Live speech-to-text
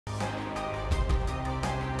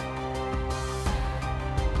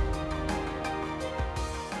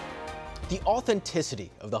The authenticity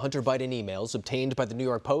of the Hunter Biden emails obtained by the New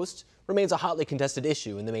York Post remains a hotly contested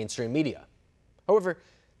issue in the mainstream media. However,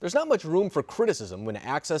 there's not much room for criticism when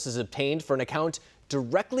access is obtained for an account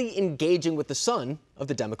directly engaging with the son of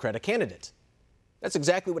the Democratic candidate. That's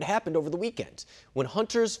exactly what happened over the weekend when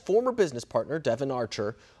Hunter's former business partner, Devon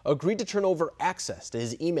Archer, agreed to turn over access to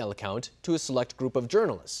his email account to a select group of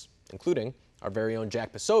journalists, including our very own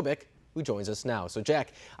Jack Posobiec, who joins us now. So,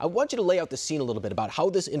 Jack, I want you to lay out the scene a little bit about how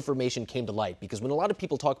this information came to light, because when a lot of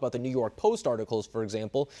people talk about the New York Post articles, for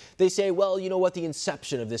example, they say, well, you know what, the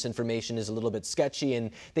inception of this information is a little bit sketchy,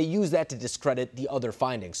 and they use that to discredit the other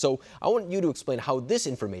findings. So I want you to explain how this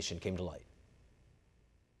information came to light.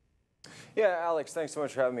 Yeah, Alex, thanks so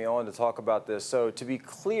much for having me on to talk about this. So to be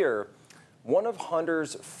clear, one of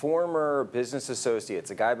Hunter's former business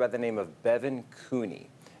associates, a guy by the name of Bevan Cooney,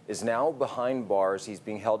 is now behind bars. He's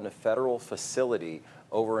being held in a federal facility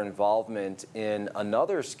over involvement in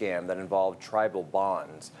another scam that involved tribal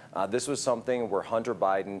bonds. This was something where Hunter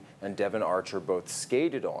Biden and Devon Archer both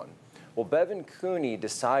skated on. Well, Bevan Cooney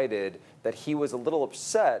decided that he was a little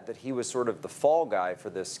upset that he was sort of the fall guy for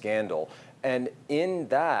this scandal, and in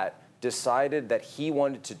that decided that he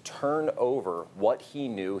wanted to turn over what he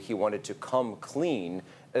knew. He wanted to come clean,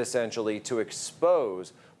 essentially, to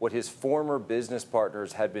expose what his former business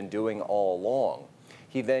partners had been doing all along.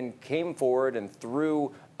 He then came forward and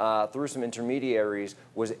through some intermediaries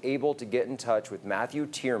was able to get in touch with Matthew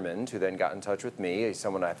Tierman, who then got in touch with me. He's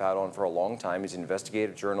someone I've had on for a long time. He's an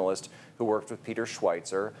investigative journalist who worked with Peter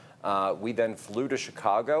Schweitzer. We then flew to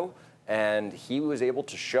Chicago, and he was able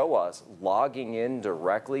to show us logging in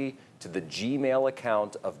directly to the Gmail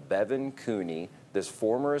account of Bevan Cooney, this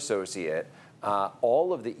former associate,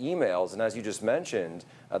 all of the emails. And as you just mentioned,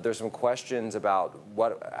 there's some questions about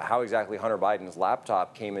how exactly Hunter Biden's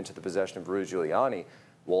laptop came into the possession of Rudy Giuliani.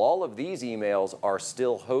 Well, all of these emails are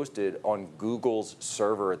still hosted on Google's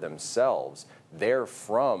server themselves. They're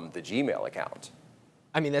from the Gmail account.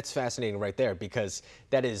 I mean, that's fascinating right there, because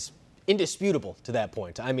that is indisputable to that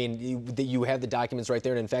point. I mean, you have the documents right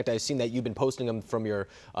there, and in fact, I've seen that you've been posting them from your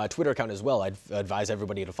Twitter account as well. I'd advise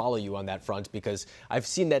everybody to follow you on that front, because I've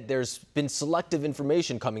seen that there's been selective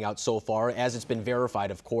information coming out so far, as it's been verified,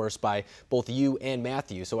 of course, by both you and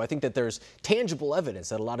Matthew. So I think that there's tangible evidence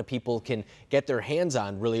that a lot of people can get their hands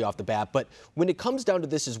on really off the bat. But when it comes down to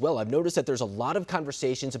this as well, I've noticed that there's a lot of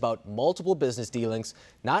conversations about multiple business dealings,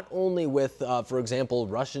 not only with, for example,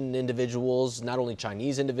 Russian individuals, not only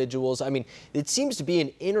Chinese individuals. I mean, it seems to be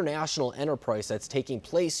an international enterprise that's taking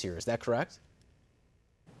place here. Is that correct?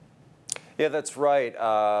 Yeah, that's right.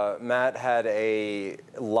 Matt had a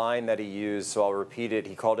line that he used, so I'll repeat it.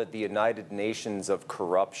 He called it the United Nations of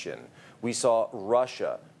Corruption. We saw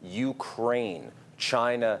Russia, Ukraine,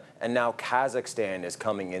 China, and now Kazakhstan is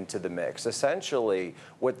coming into the mix. Essentially,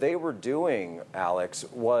 what they were doing, Alex,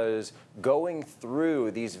 was going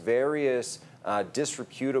through these various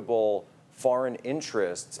disreputable foreign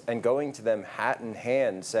interests and going to them hat in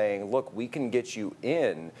hand saying, look, we can get you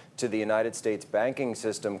in to the United States banking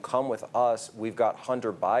system. Come with us. We've got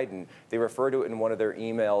Hunter Biden. They refer to it in one of their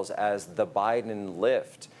emails as the Biden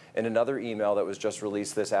lift. In another email that was just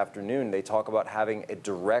released this afternoon, they talk about having a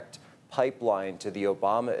direct pipeline to the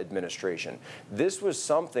Obama administration. This was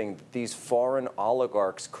something that these foreign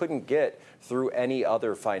oligarchs couldn't get through any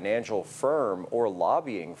other financial firm or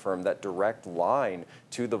lobbying firm, that direct line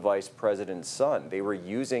to the vice president's son. They were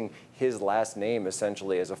using his last name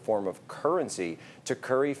essentially as a form of currency to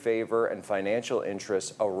curry favor and financial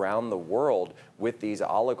interests around the world with these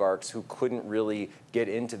oligarchs who couldn't really get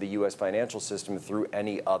into the U.S. financial system through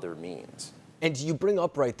any other means. And you bring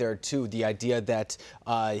up right there, too, the idea that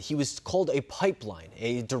he was called a pipeline,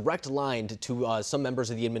 a direct line to some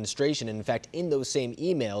members of the administration. And in fact, in those same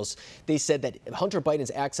emails, they said that Hunter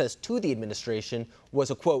Biden's access to the administration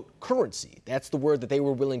was a, quote, currency. That's the word that they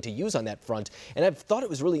were willing to use on that front. And I've thought it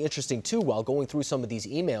was really interesting, too, while going through some of these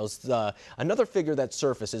emails, another figure that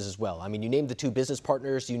surfaces as well. I mean, you named the two business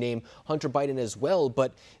partners, you name Hunter Biden as well,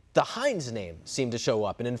 but the Hines name seemed to show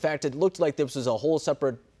up. And in fact, it looked like this was a whole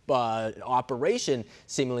separate operation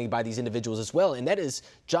seemingly by these individuals as well, and that is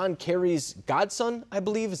John Kerry's godson, I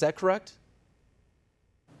believe. Is that correct?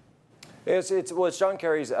 It's John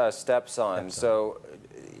Kerry's stepson. So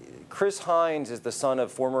Chris Hines is the son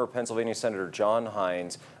of former Pennsylvania Senator John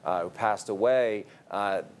Hines, who passed away.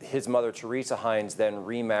 His mother, Teresa Hines, then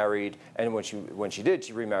remarried, and when she did,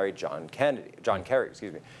 she remarried John Kerry,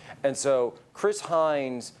 excuse me. And so Chris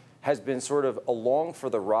Hines has been sort of along for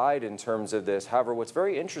the ride in terms of this. However, what's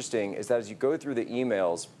very interesting is that as you go through the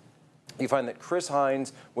emails, you find that Chris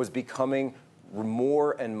Hines was becoming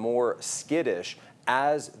more and more skittish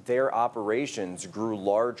as their operations grew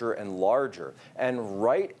larger and larger. And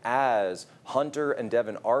right as Hunter and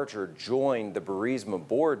Devon Archer joined the Burisma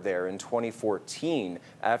board there in 2014,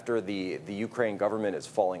 after the Ukraine government is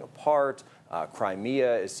falling apart,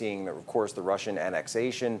 Crimea is seeing, of course, the Russian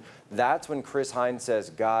annexation. That's when Chris Hines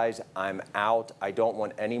says, guys, I'm out. I don't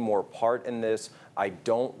want any more part in this. I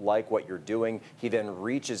don't like what you're doing. He then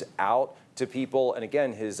reaches out to people. And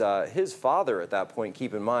again, his father at that point,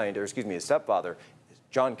 keep in mind, or excuse me, his stepfather,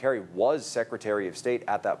 John Kerry, was Secretary of State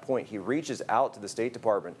at that point. He reaches out to the State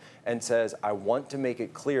Department and says, I want to make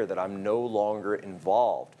it clear that I'm no longer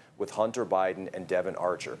involved with Hunter Biden and Devon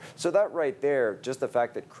Archer. So that right there, just the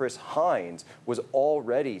fact that Chris Hines was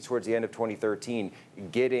already towards the end of 2013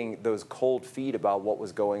 getting those cold feet about what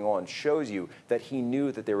was going on, shows you that he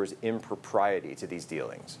knew that there was impropriety to these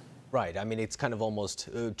dealings. Right. I mean, it's kind of almost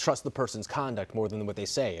trust the person's conduct more than what they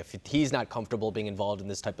say. If he's not comfortable being involved in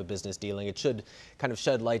this type of business dealing, it should kind of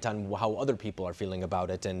shed light on how other people are feeling about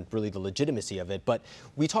it and really the legitimacy of it. But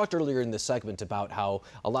we talked earlier in this segment about how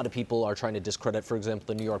a lot of people are trying to discredit, for example,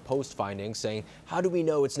 the New York Post findings, saying, how do we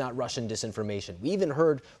know it's not Russian disinformation? We even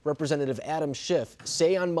heard Representative Adam Schiff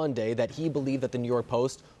say on Monday that he believed that the New York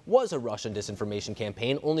Post was a Russian disinformation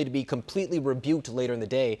campaign, only to be completely rebuked later in the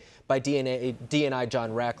day by DNI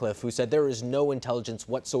John Ratcliffe, who said there is no intelligence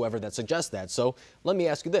whatsoever that suggests that. So let me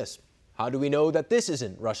ask you this. How do we know that this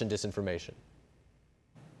isn't Russian disinformation?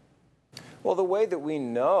 Well, the way that we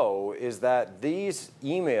know is that these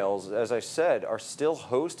emails, as I said, are still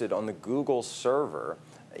hosted on the Google server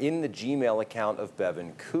in the Gmail account of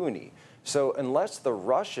Bevan Cooney. So unless the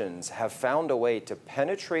Russians have found a way to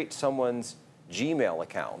penetrate someone's Gmail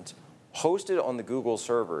account, hosted on the Google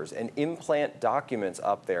servers, and implant documents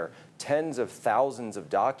up there, tens of thousands of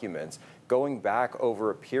documents going back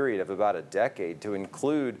over a period of about a decade, to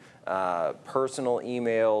include personal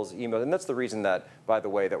emails, and that's the reason that, by the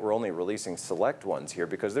way, that we're only releasing select ones here,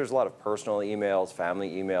 because there's a lot of personal emails,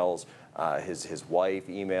 family emails, his wife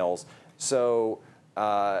emails. So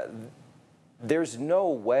there's no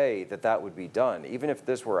way that that would be done. Even if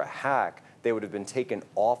this were a hack, they would have been taken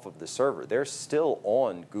off of the server. They're still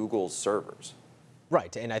on Google's servers.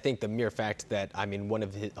 Right, and I think the mere fact that, I mean, one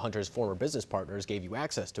of Hunter's former business partners gave you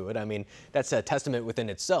access to it, I mean, that's a testament within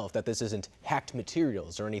itself that this isn't hacked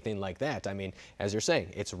materials or anything like that. I mean, as you're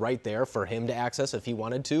saying, it's right there for him to access if he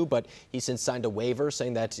wanted to, but he since signed a waiver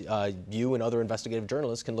saying that you and other investigative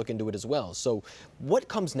journalists can look into it as well. So what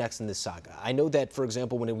comes next in this saga? I know that, for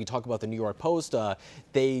example, when we talk about the New York Post,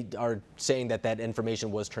 they are saying that that information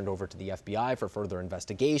was turned over to the FBI for further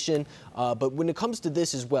investigation. But when it comes to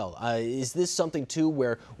this as well, is this something too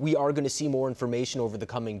where we are going to see more information over the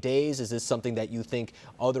coming days? Is this something that you think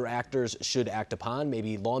other actors should act upon,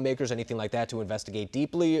 maybe lawmakers, anything like that, to investigate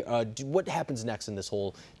deeply? What happens next in this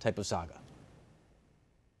whole type of saga?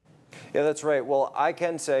 Yeah, that's right. Well, I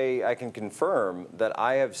can confirm that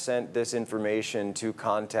I have sent this information to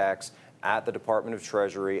contacts at the Department of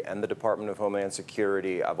Treasury and the Department of Homeland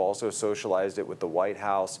Security. I've also socialized it with the White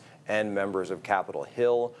House and members of Capitol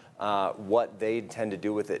Hill. What they intend to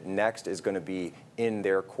do with it next is going to be in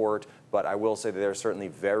their court, but I will say that they're certainly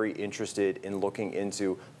very interested in looking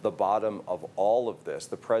into the bottom of all of this.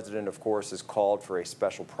 The president, of course, has called for a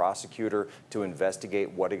special prosecutor to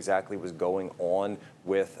investigate what exactly was going on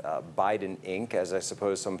with Biden Inc., as I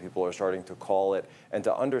suppose some people are starting to call it, and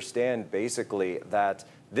to understand basically that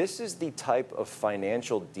this is the type of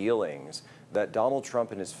financial dealings that Donald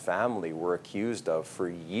Trump and his family were accused of for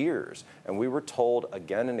years. And we were told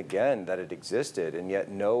again and again that it existed, and yet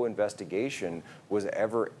no investigation was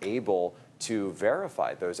ever able to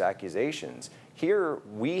verify those accusations. Here,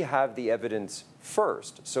 we have the evidence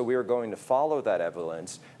first, so we are going to follow that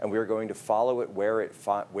evidence, and we are going to follow it where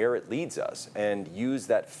it leads us, and use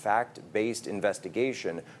that fact-based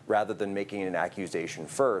investigation rather than making an accusation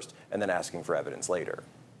first and then asking for evidence later.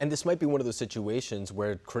 And this might be one of those situations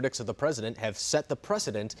where critics of the president have set the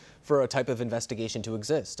precedent for a type of investigation to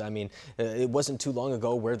exist. I mean, it wasn't too long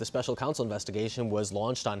ago where the special counsel investigation was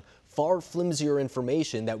launched on far flimsier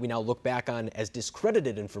information that we now look back on as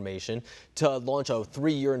discredited information to launch a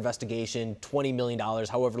 3-year investigation, $20 million,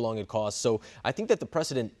 however long it costs. So I think that the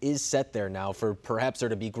precedent is set there now for perhaps there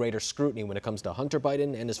to be greater scrutiny when it comes to Hunter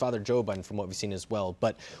Biden and his father Joe Biden, from what we've seen as well.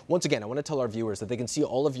 But once again, I want to tell our viewers that they can see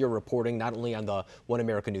all of your reporting not only on the One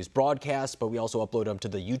American News broadcast, but we also upload them to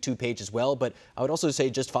the YouTube page as well. But I would also say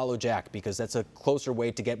just follow Jack, because that's a closer way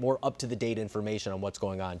to get more up-to-the-date information on what's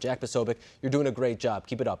going on. Jack Posobiec, you're doing a great job.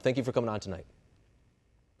 Keep it up. Thank you for coming on tonight.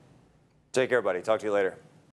 Take care, buddy. Talk to you later.